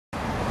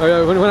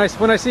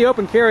When I see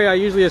open carry, I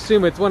usually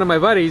assume it's one of my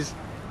buddies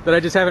that I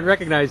just haven't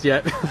recognized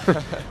yet.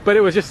 But it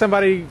was just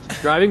somebody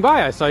driving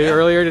by. I saw you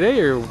earlier today.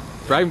 You're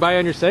driving by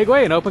on your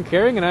Segway and open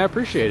carrying, and I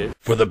appreciate it.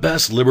 For the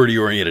best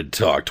liberty-oriented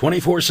talk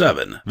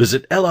 24/7,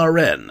 visit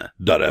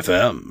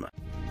lrn.fm.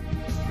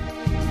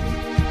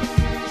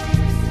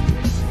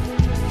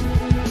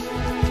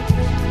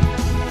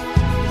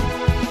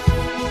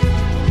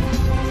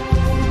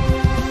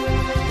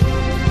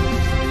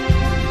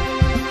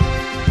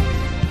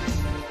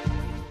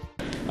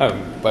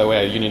 By the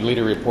way, Union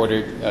Leader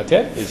reporter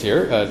Ted is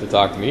here to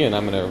talk to me, and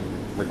I'm going to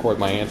record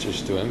my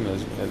answers to him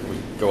as we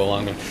go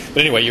along.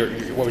 But anyway,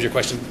 what was your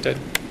question, Ted?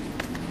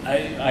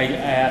 I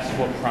asked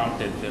what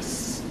prompted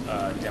this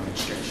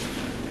demonstration.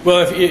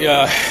 Well,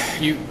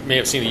 if you may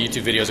have seen the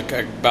YouTube videos.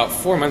 About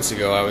 4 months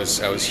ago, I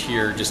was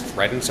here, just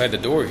right inside the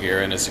door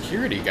here, and a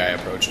security guy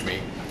approached me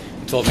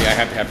and told me I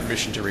had to have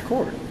permission to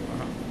record.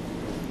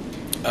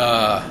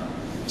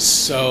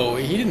 So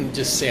he didn't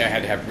just say I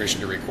had to have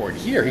permission to record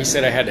here. He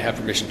said I had to have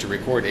permission to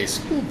record a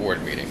school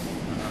board meeting.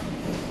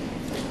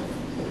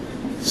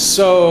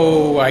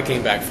 So I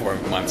came back 4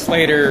 months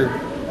later.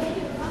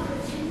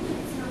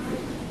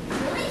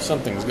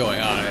 Something's going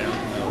on. I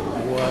don't know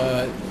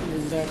what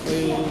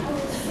exactly.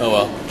 Oh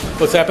well.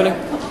 What's happening?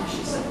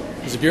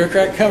 Is a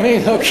bureaucrat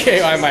coming?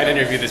 Okay, I might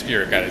interview this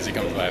bureaucrat as he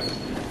comes by.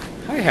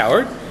 Hi,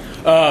 Howard.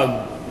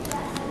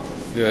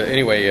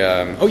 Anyway,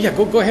 oh yeah,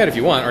 go ahead if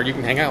you want, or you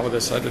can hang out with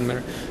us. That doesn't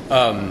matter.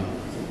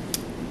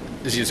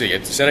 As you see,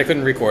 it said I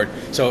couldn't record.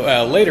 So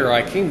later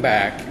I came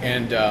back,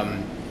 and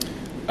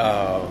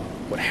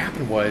what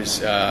happened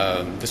was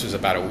this was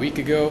about a week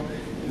ago.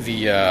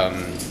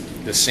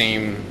 The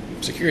same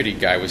security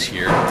guy was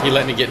here. He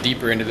let me get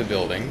deeper into the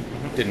building.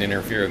 Didn't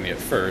interfere with me at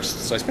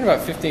first. So I spent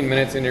about 15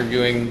 minutes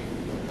interviewing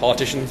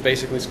politicians,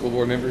 basically school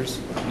board members.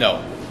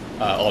 No,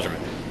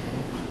 aldermen.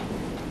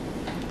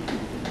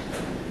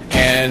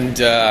 And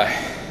I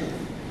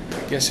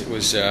guess it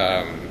was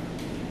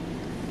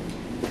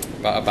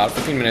about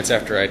 15 minutes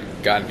after I'd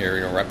gotten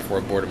here, right before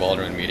a Board of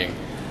Aldermen meeting,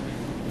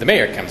 the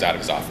mayor comes out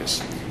of his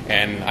office.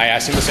 And I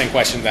asked him the same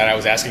question that I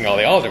was asking all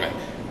the aldermen.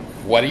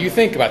 What do you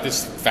think about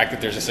this fact that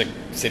there's a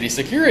city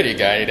security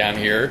guy down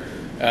here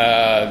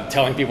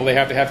telling people they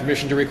have to have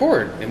permission to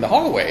record in the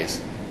hallways?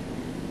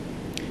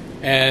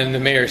 And the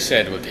mayor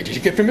said, well, did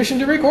you get permission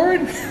to record?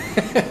 I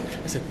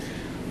said,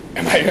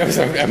 Am I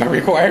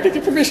required to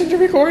get permission to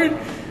record?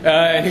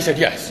 And he said,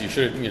 yes, you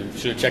should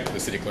have checked with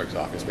the city clerk's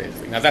office,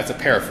 basically. Now, that's a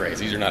paraphrase.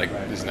 These are not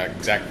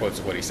exact quotes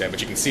of what he said,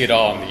 but you can see it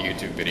all in the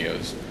YouTube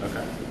videos.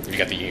 Okay. If you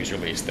got the news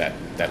release, that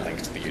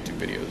links to the YouTube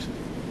videos.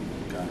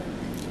 Got it.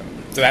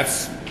 So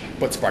that's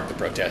what sparked the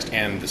protest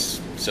and this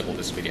civil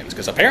disobedience,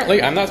 because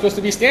apparently I'm not supposed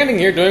to be standing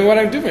here doing what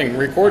I'm doing,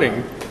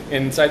 recording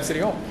inside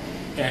City Hall.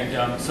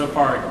 And so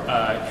far,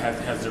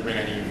 has there been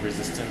any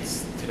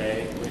resistance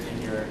today within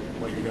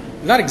what you're doing?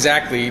 Not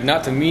exactly,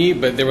 not to me,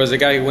 but there was a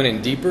guy who went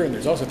in deeper, and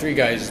there's also 3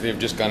 guys that have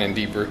just gone in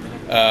deeper.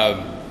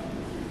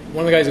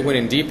 One of the guys who went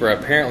in deeper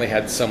apparently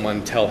had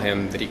someone tell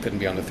him that he couldn't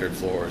be on the 3rd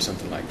floor or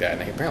something like that,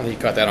 and apparently he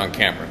caught that on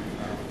camera.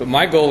 But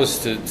my goal is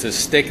to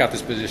stake out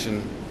this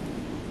position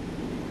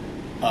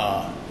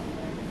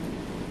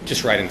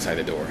just right inside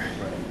the door.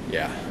 Right.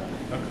 Yeah.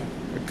 Okay.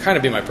 It would kind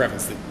of be my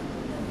preference that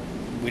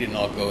we didn't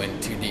all go in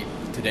too deep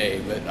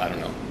today, but I don't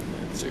know.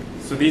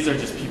 So these are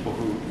just people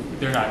who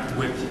they're not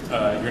with.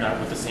 You're not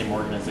with the same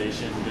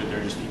organization.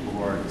 They're just people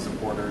who are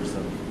supporters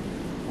of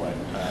what.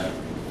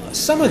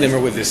 Some of them are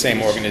with the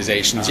same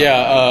organizations.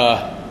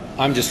 Yeah.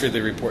 I'm just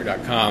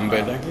RidleyReport.com,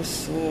 but I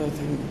guess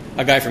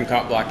a guy from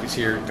CopBlock is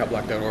here.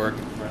 CopBlock.org.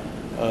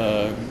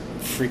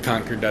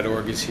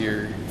 FreeConcord.org is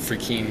here.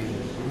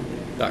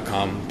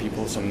 FreeKeen.com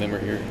people. Some of them are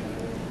here.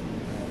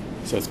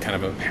 So it's kind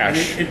of a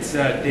hash. It's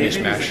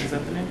David. Mishmash. Is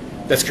that the name?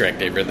 That's correct,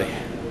 Dave Ridley.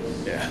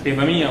 Yeah. Dave,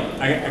 let me.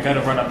 I got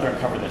to run up there and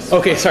cover this.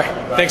 Okay, sorry.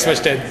 Thanks so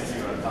much, Ted.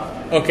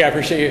 Okay, I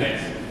appreciate you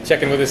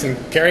checking with us and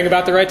caring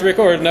about the right to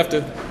record enough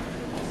to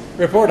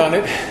report on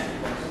it.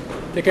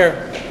 Take care.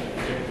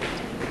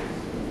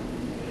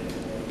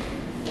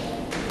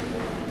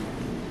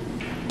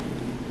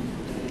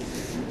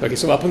 Okay,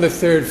 so up on the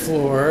 3rd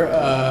floor,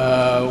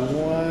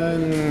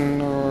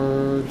 1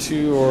 or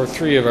 2 or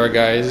 3 of our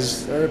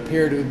guys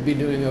appear to be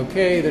doing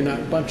okay. They're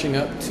not bunching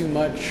up too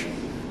much.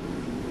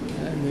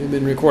 And they've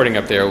been recording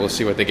up there. We'll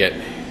see what they get.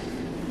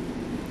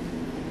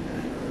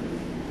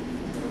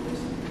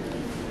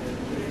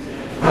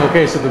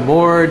 Okay, so the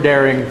more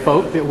daring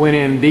folk that went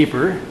in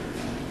deeper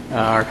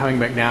are coming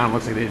back down.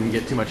 Looks like they didn't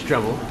get too much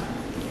trouble.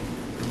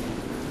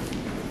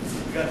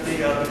 We got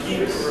the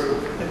Keene crew.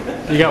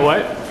 You got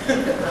what?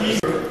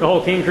 The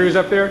whole Keene crew's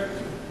up there?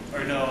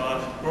 Or no,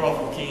 we're all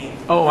from Keene.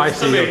 Oh, I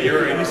see. Somebody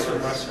here, he's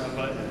from Russia,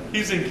 but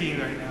he's in Keene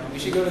right now. We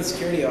should go to the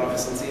security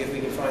office and see if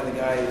we can find the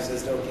guy who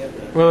says don't get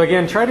them. Well,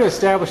 again, try to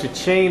establish a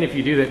chain if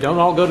you do that. Don't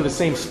all go to the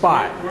same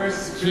spot. Where's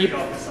the security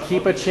office?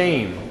 Keep a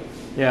chain.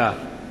 Yeah.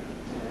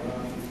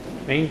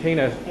 Maintain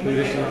a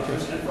position.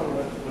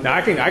 Now,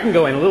 I can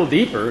go in a little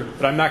deeper,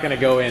 but I'm not going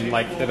to go in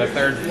like to the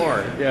 3rd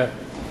floor. Yeah.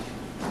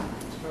 I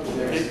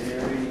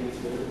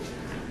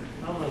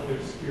don't know if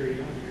there's security.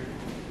 security on here.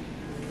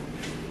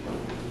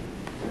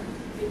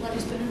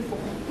 Everybody's been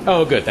informed.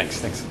 Oh, good.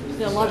 Thanks.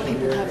 Yeah, a lot of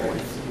people have one.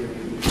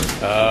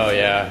 Oh,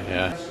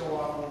 yeah. Go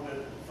off a little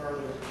bit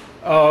further.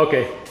 Oh,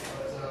 okay.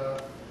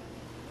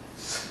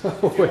 But,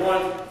 if you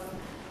want,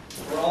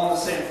 we're all on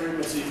the same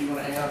frequency. If you want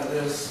to hang on to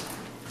this,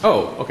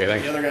 Oh, okay.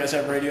 Thanks. the other guys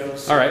have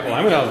radios. All right. Well,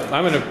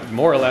 I'm gonna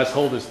more or less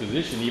hold this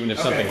position, even if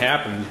something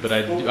happens. But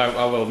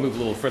I will move a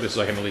little further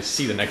so I can at least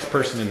see the next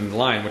person in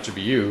line, which would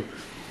be you.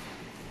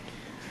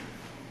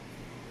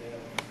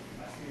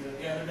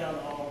 Yeah, they're down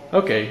the hall.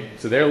 Okay.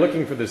 So they're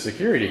looking for the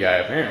security guy.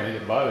 Apparently,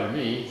 it bothered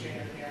me.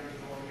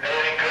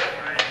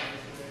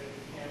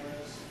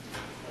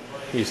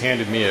 He's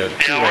handed me a.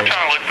 Yeah, we're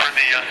trying to look for the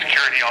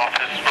security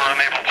office. We're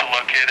unable to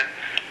locate it.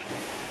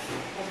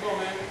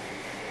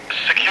 The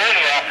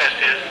security office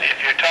is,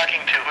 if you're talking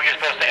to who you're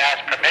supposed to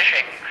ask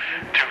permission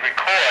to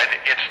record,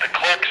 it's the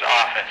clerk's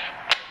office.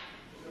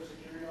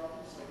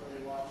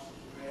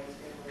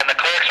 And the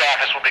clerk's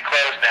office will be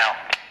closed now.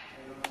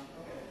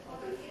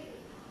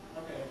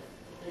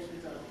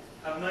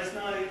 Have a nice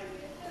night.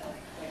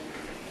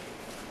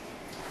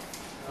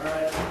 All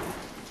right.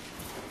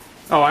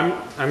 Oh,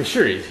 I'm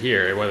sure he's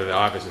here. Whether the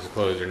office is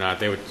closed or not,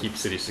 they would keep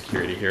city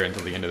security here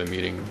until the end of the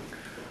meeting.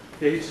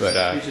 Yeah, he's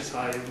just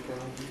hiding from.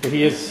 But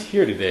he is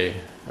here today,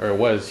 or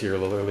was here a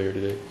little earlier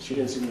today. She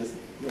didn't seem to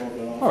go over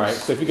the office. All right.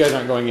 So if you guys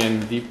aren't going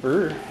in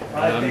deeper,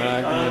 I'm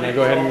gonna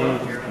go ahead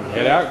and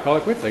head out. Call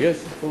it quits, I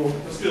guess.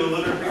 Let's do a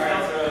litter pick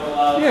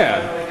up.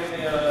 Yeah. Give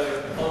me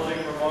a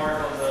closing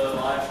remark on the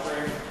live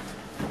stream.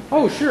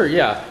 Oh, sure.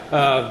 Yeah.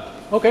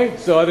 Okay.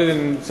 So other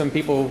than some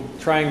people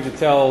trying to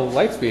tell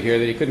Lightspeed here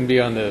that he couldn't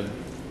be on the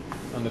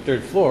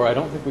third floor, I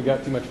don't think we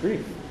got too much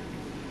grief.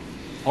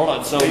 Hold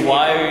on. So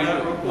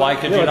why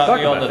could you let's not talk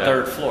be on about the that.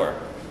 third floor?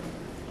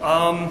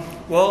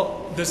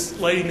 Well, this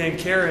lady named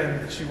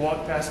Karen, she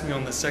walked past me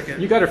on the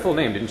second. You got her full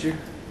name, didn't you?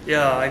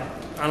 Yeah, I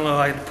don't know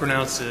how to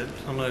pronounce it.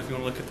 I don't know if you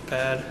want to look at the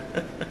pad.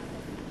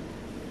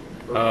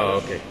 Oh,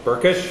 okay.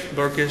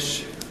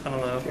 Burkish. I don't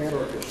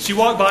know. She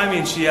walked by me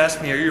and she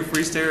asked me, "Are you a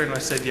free stayer?" And I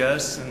said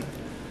yes. And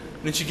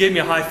then she gave me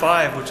a high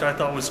five, which I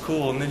thought was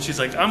cool. And then she's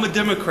like, "I'm a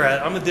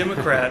Democrat. I'm a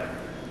Democrat."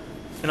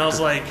 And I was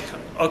like,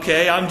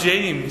 "Okay, I'm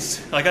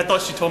James." Like, I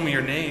thought she told me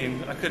her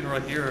name. I couldn't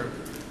really hear her.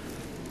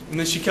 And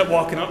then she kept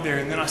walking up there,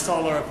 and then I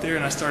saw her up there,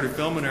 and I started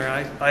filming her.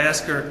 I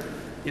asked her,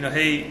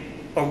 hey,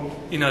 do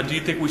you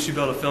think we should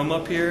be able to film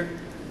up here?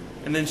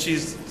 And then she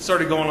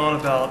started going on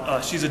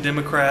about she's a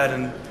Democrat,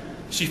 and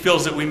she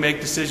feels that we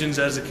make decisions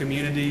as a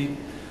community.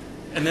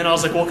 And then I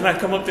was like, well, can I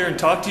come up there and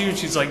talk to you? And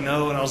she's like,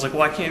 no. And I was like,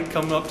 well, I can't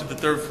come up to the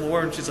third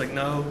floor. And she's like,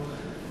 no.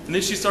 And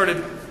then she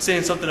started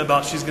saying something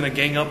about she's going to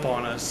gang up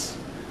on us.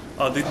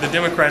 The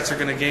Democrats are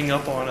going to gang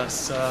up on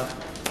us.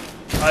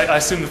 I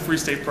assume the Free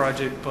State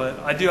Project, but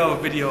I do have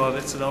a video of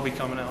it, so that'll be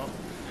coming out.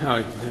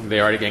 Oh, they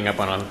already gang up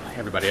on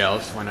everybody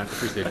else. Why not the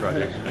Free State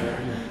Project?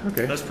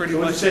 Okay. That's pretty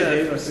What much did you say,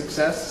 it. Dave? A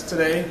success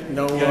today?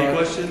 No. You got any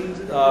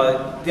questions?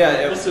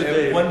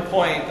 At one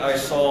point I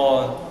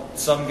saw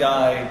some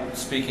guy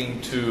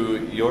speaking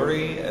to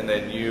Yuri, and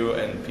then you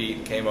and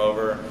Pete came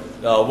over.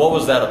 What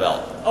was that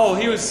about? Oh,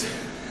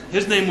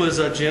 his name was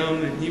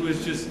Jim, and he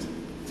was just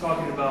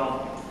talking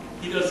about,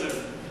 he was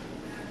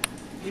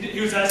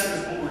asking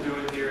us what we're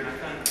doing here, and I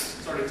kind of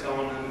started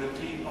telling him, and then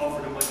Pete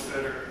offered a much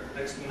better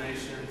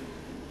explanation.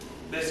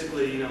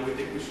 Basically, we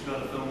think we should go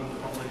to film in the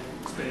public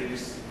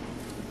space.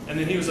 And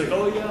then he was like,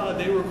 oh yeah,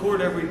 they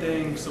record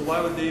everything, so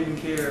why would they even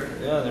care?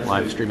 Yeah, there's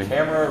Live a streaming.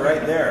 camera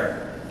right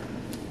there.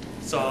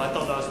 So I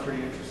thought that was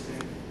pretty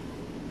interesting.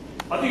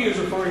 I think he was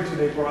referring to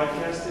they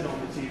broadcast it on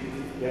the TV.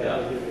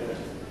 Yeah.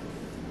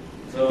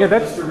 So, Yeah,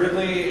 that's- Mr.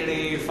 Ridley,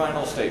 any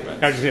final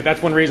statements? I was just saying,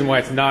 that's one reason why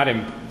it's not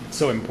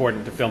so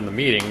important to film the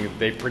meeting.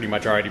 They pretty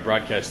much already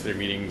broadcast their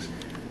meetings.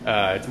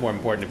 It's more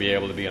important to be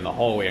able to be in the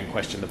hallway and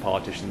question the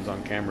politicians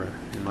on camera,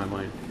 in my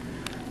mind.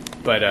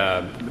 But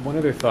one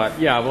other thought,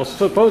 well,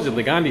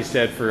 supposedly Gandhi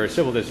said for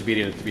civil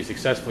disobedience to be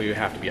successful, you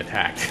have to be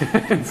attacked.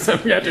 So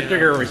you have to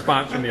trigger a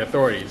response from the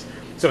authorities.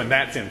 So in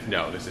that sense,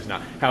 no, this is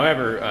not.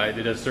 However,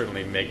 it does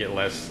certainly make it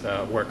less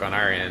work on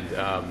our end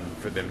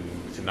for them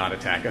to not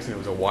attack us, and it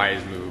was a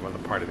wise move on the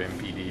part of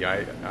MPD.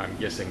 I'm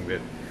guessing that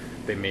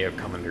they may have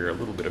come under a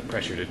little bit of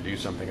pressure to do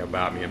something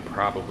about me and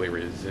probably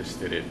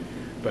resisted it,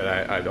 but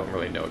I don't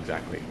really know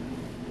exactly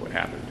what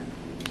happened.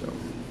 So.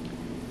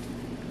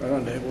 Right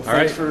on, Dave. Well,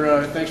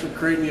 All thanks for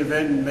creating the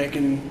event and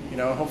making,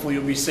 hopefully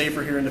you'll be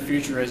safer here in the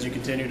future as you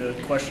continue to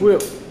question.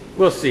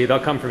 We'll see. They'll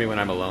come for me when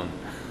I'm alone.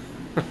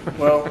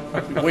 Well,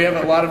 we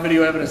have a lot of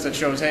video evidence that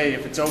shows, hey,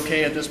 if it's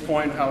okay at this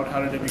point, how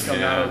did it become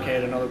not okay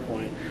at another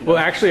point? Well,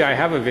 actually, I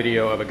have a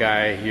video of a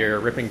guy here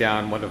ripping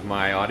down one of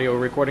my audio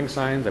recording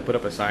signs. I put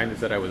up a sign that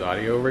said I was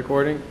audio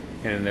recording,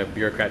 and the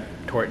bureaucrat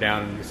tore it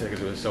down and said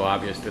because it was so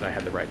obvious that I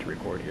had the right to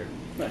record here.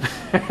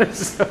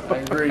 Nice. I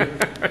agree.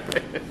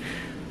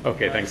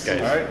 Okay, thanks, guys.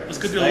 All right. Let's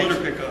go do a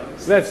litter pickup.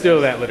 So let's do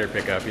that litter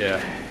pickup,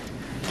 yeah.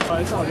 Oh,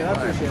 it's all good. I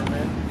appreciate it,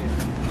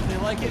 man. They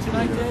like it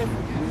tonight, Dave?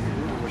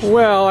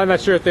 Well, I'm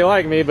not sure if they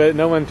like me, but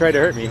no one tried to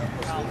hurt me.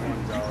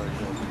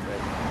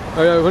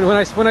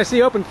 When I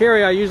see open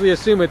carry, I usually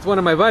assume it's one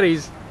of my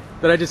buddies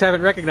that I just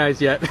haven't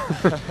recognized yet.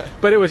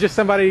 But it was just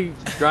somebody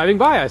driving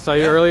by. I saw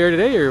you earlier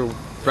today. You're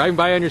driving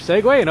by on your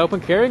Segway and open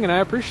carrying, and I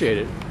appreciate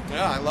it.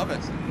 Yeah, I love it.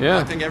 Yeah.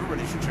 I think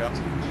everybody should show.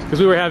 Because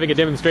we were having a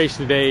demonstration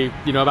today,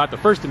 about the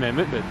First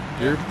Amendment, but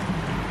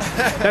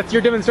that's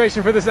your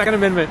demonstration for the Second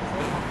Amendment.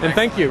 And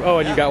thank you. Oh,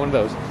 and you got one of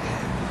those.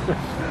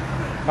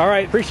 All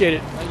right, appreciate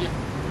it. Thank you.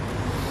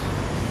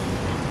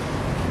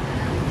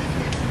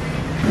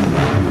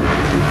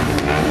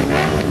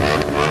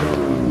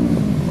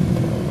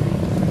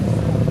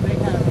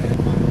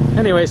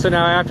 Anyway, so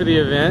now after the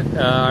event,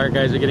 our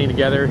guys are getting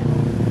together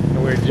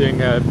and we're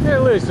doing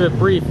at least a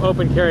brief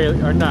open carry,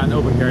 or not an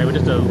open carry, but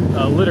just a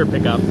litter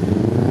pickup.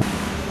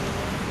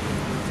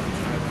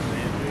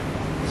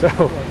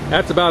 So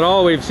that's about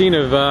all we've seen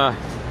of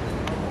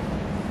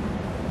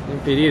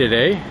MPD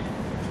today.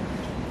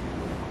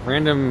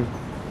 Random,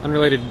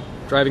 unrelated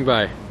driving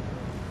by.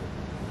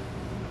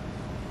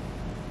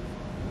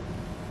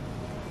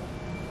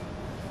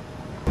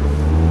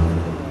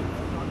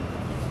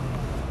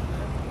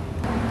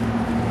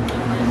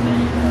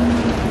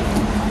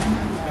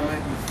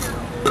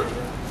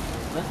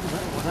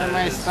 When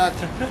I start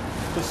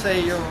to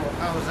say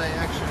how they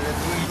actually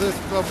doing this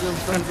problem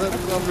and that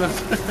problem.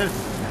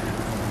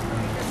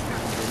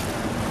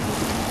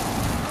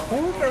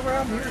 Hold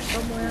around here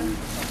somewhere.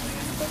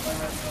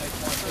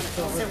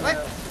 What?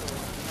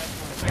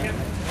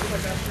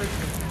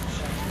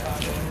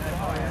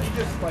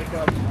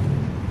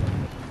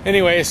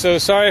 Anyway, so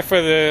sorry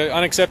for the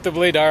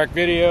unacceptably dark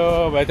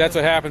video, but that's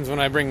what happens when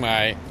I bring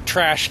my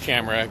trash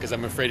camera, because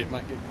I'm afraid it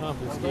might get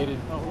confiscated.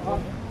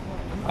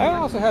 I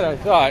also had a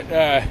thought.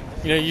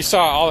 You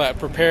saw all that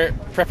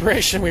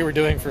preparation we were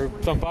doing for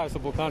some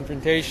possible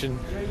confrontation,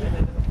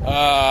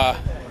 and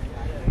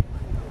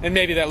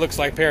maybe that looks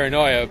like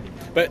paranoia.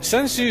 But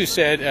Sun Tzu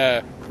said,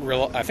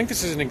 I think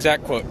this is an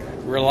exact quote: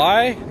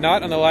 "Rely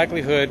not on the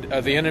likelihood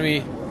of the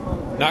enemy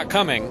not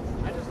coming,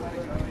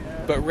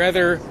 but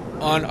rather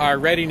on our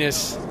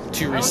readiness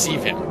to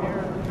receive him."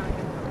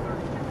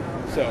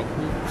 So,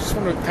 just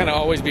want to kind of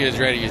always be as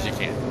ready as you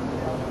can.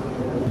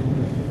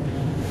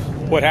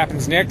 What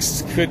happens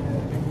next could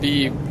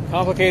be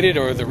complicated,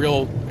 or the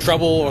real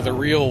trouble or the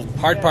real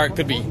hard part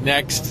could be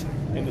next,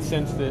 in the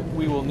sense that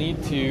we will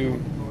need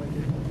to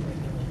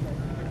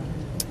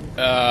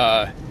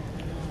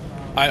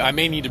I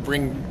may need to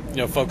bring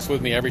folks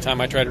with me every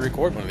time I try to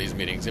record one of these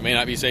meetings. It may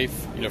not be safe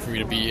for me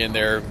to be in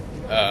there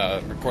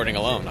recording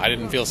alone. I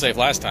didn't feel safe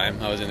last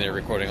time I was in there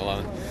recording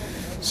alone.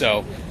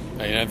 So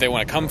if they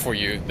want to come for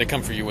you, they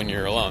come for you when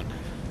you're alone,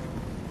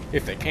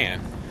 if they can.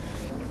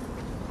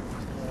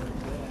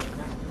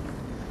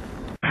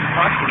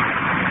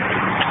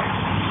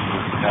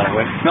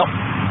 No,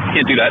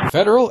 can't do that.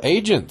 Federal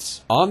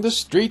agents on the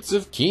streets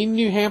of Keene,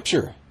 New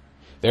Hampshire.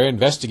 They're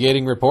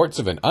investigating reports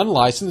of an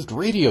unlicensed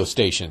radio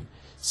station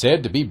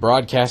said to be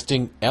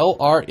broadcasting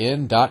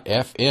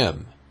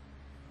LRN.FM.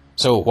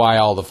 So why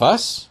all the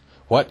fuss?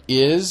 What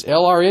is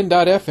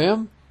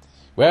LRN.FM?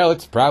 Well,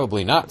 it's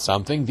probably not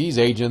something these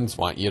agents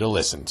want you to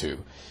listen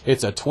to.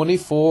 It's a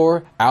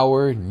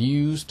 24-hour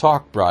news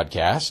talk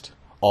broadcast,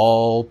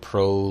 all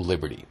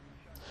pro-liberty.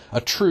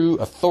 A true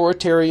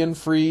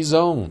authoritarian-free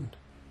zone.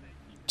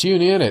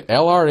 Tune in at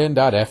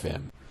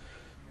LRN.FM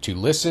to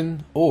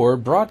listen or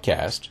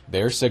broadcast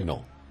their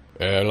signal.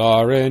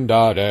 LRN.FM.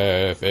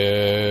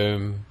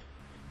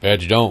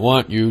 Feds don't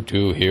want you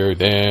to hear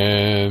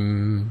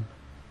them.